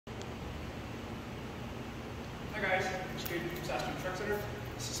Hi guys, S.G.I from Saskatoon Truck Center.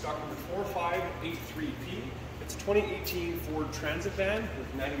 This is stock number 4583P. It's a 2018 Ford Transit van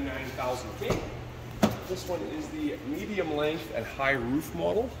with 99,000 K. This one is the medium length and high roof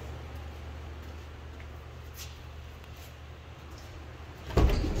model. In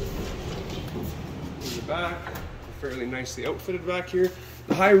the back, fairly nicely outfitted back here.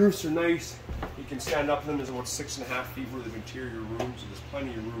 The high roofs are nice. You can stand up in them. There's about 6.5 feet worth of interior room, so there's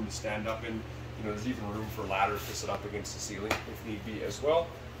plenty of room to stand up in. You know, there's even room for ladders to sit up against the ceiling if need be as well.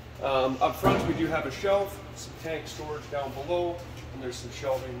 Up front, we do have a shelf, some tank storage down below, and there's some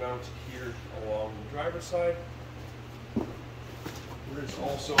shelving mounted here along the driver's side. There's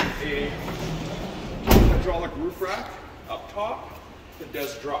also a hydraulic roof rack up top that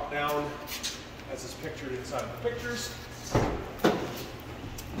does drop down as is pictured inside the pictures.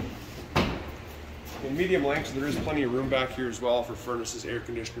 In medium length, there is plenty of room back here as well for furnaces, air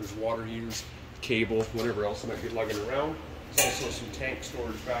conditioners, water heaters, cable, whatever else might be lugging around. There's also some tank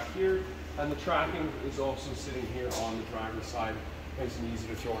storage back here, and the tracking is also sitting here on the driver's side. Nice and easy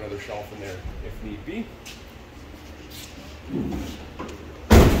to throw another shelf in there if need be.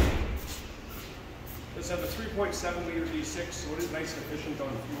 This has a 3.7 liter V6, so it is nice and efficient on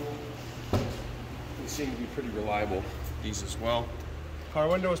fuel. They seem to be pretty reliable, these as well. Power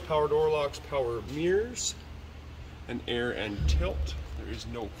windows, power door locks, power mirrors, and air and tilt. There is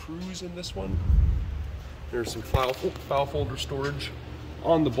no cruise in this one. There's some file folder storage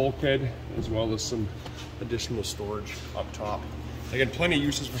on the bulkhead, as well as some additional storage up top. Again, plenty of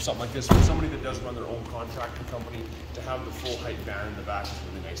uses for something like this. For somebody that does run their own contracting company, to have the full height van in the back is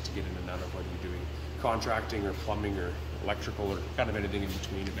really nice to get in and out of, whether you're doing contracting or plumbing or electrical or kind of anything in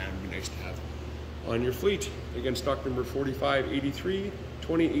between. A van would be nice to have on your fleet. Again, stock number 4583,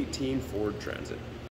 2018 Ford Transit.